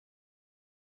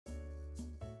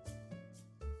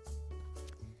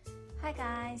Hi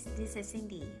guys, this is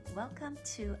Cindy. Welcome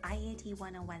to IAT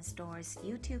 101 Store's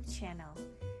YouTube channel.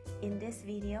 In this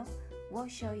video, we'll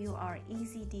show you our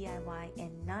easy DIY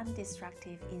and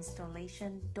non-destructive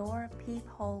installation door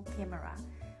peephole camera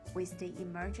with the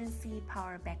emergency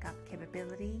power backup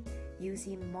capability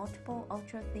using multiple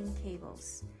ultra-thin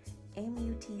cables,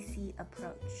 MUTC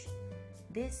approach.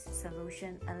 This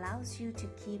solution allows you to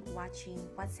keep watching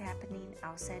what's happening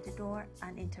outside the door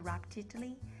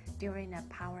uninterruptedly during a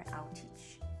power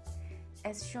outage.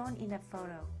 As shown in the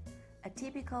photo, a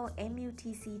typical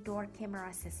MUTC door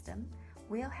camera system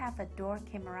will have a door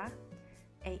camera,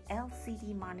 a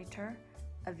LCD monitor,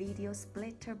 a video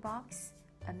splitter box,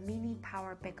 a mini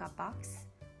power backup box,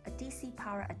 a DC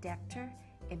power adapter,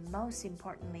 and most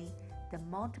importantly, the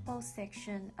multiple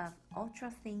section of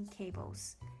ultra-thin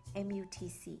cables,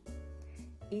 MUTC.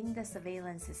 In the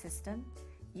surveillance system,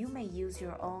 you may use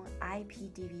your own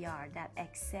IP DVR that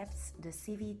accepts the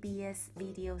CVBS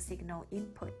video signal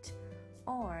input,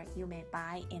 or you may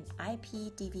buy an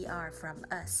IP DVR from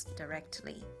us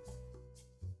directly.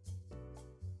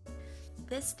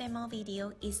 This demo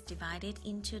video is divided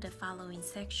into the following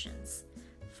sections.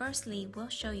 Firstly, we'll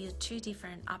show you two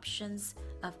different options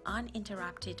of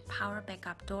uninterrupted power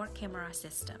backup door camera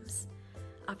systems.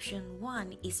 Option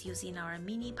 1 is using our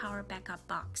mini power backup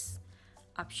box.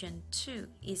 Option 2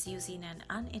 is using an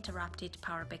uninterrupted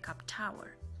power backup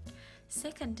tower.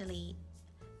 Secondly,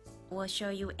 we'll show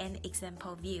you an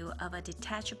example view of a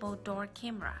detachable door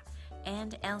camera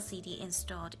and LCD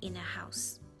installed in a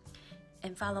house,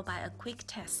 and followed by a quick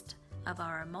test of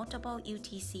our multiple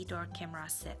UTC door camera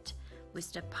set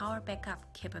with the power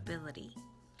backup capability.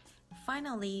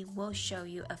 Finally, we'll show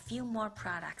you a few more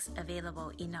products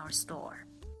available in our store.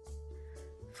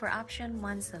 For option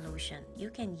 1 solution, you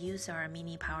can use our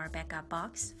mini power backup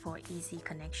box for easy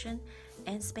connection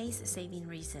and space-saving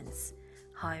reasons.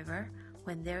 However,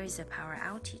 when there is a power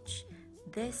outage,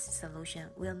 this solution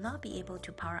will not be able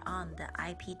to power on the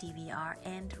IP DVR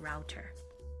and router.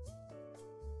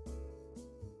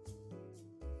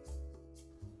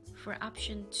 For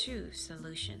option 2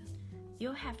 solution,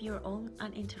 you'll have your own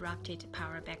uninterrupted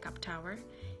power backup tower.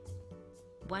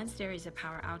 Once there is a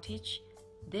power outage,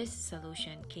 this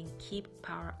solution can keep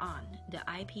power on the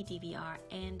IP DVR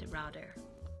and router.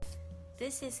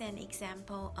 This is an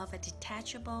example of a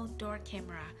detachable door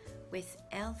camera with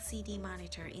LCD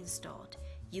monitor installed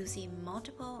using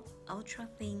multiple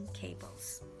ultra-thin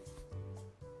cables.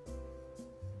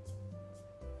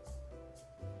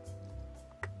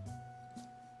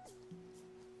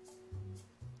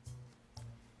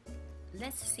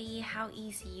 Let's see how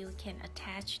easy you can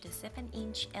attach the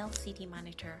 7-inch LCD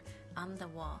monitor on the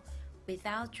wall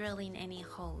without drilling any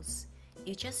holes.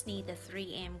 You just need the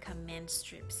 3M command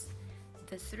strips.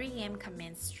 The 3M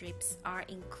command strips are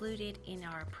included in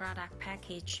our product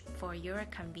package for your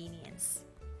convenience.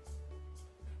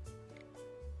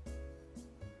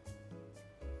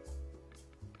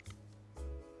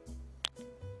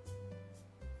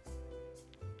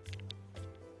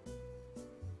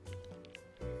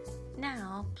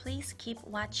 Now, please keep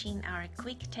watching our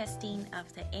quick testing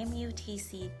of the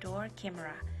MUTC door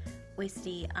camera with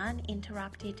the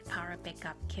uninterrupted power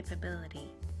backup capability.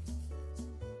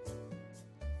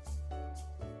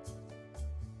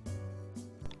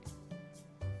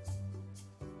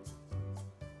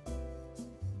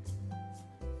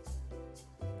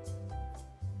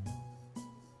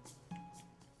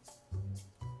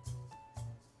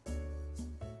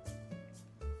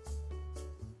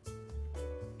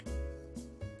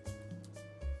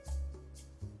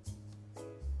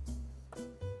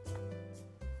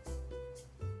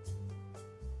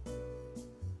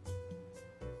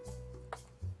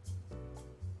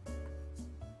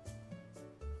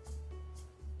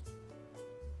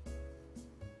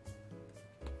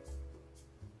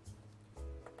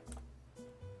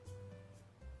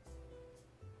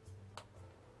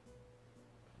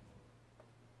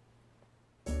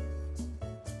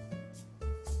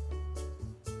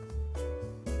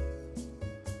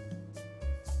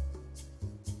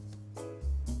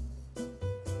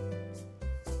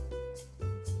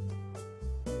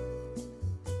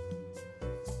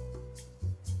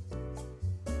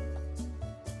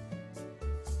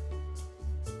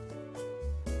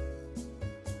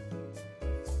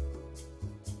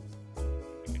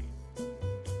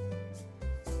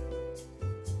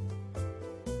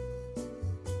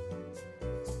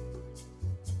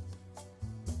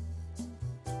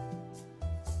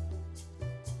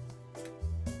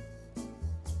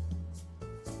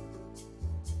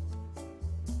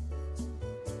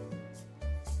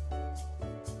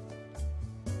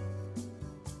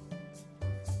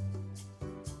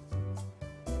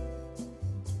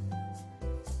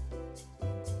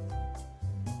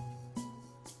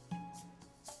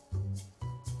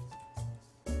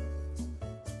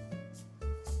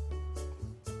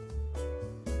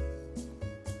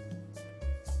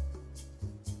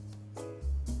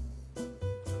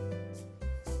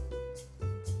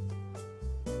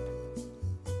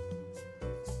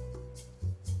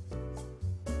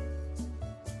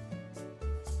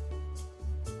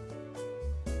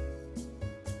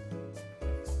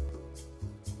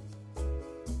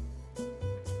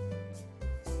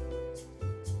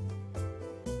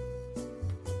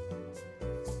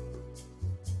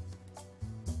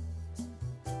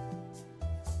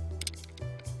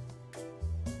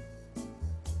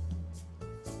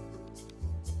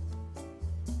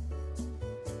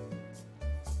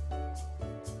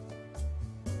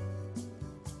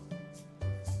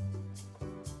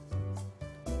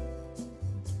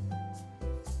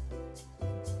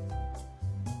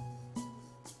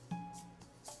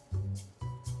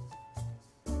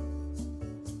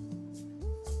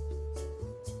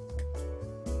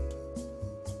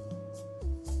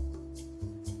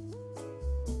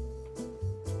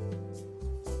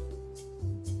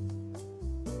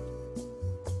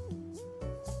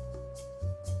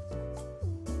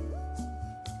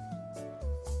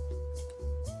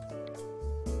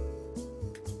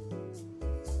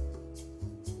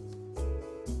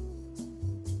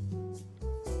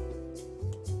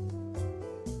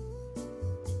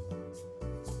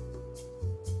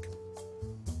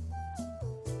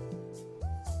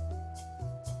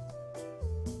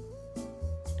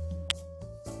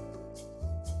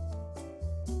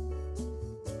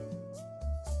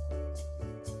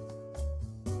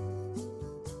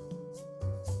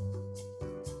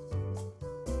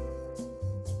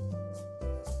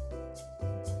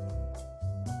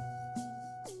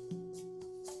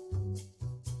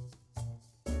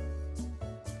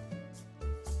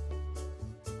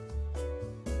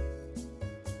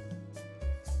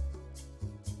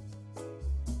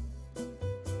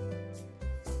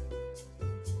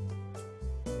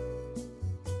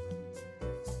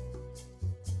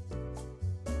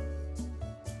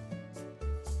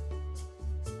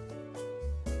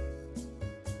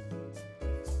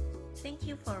 Thank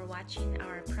you for watching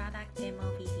our product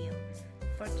demo video.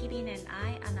 For keeping an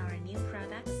eye on our new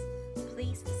products,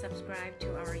 please subscribe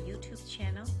to our YouTube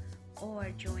channel or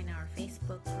join our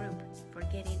Facebook group for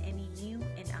getting any new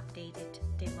and updated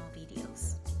demo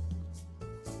videos.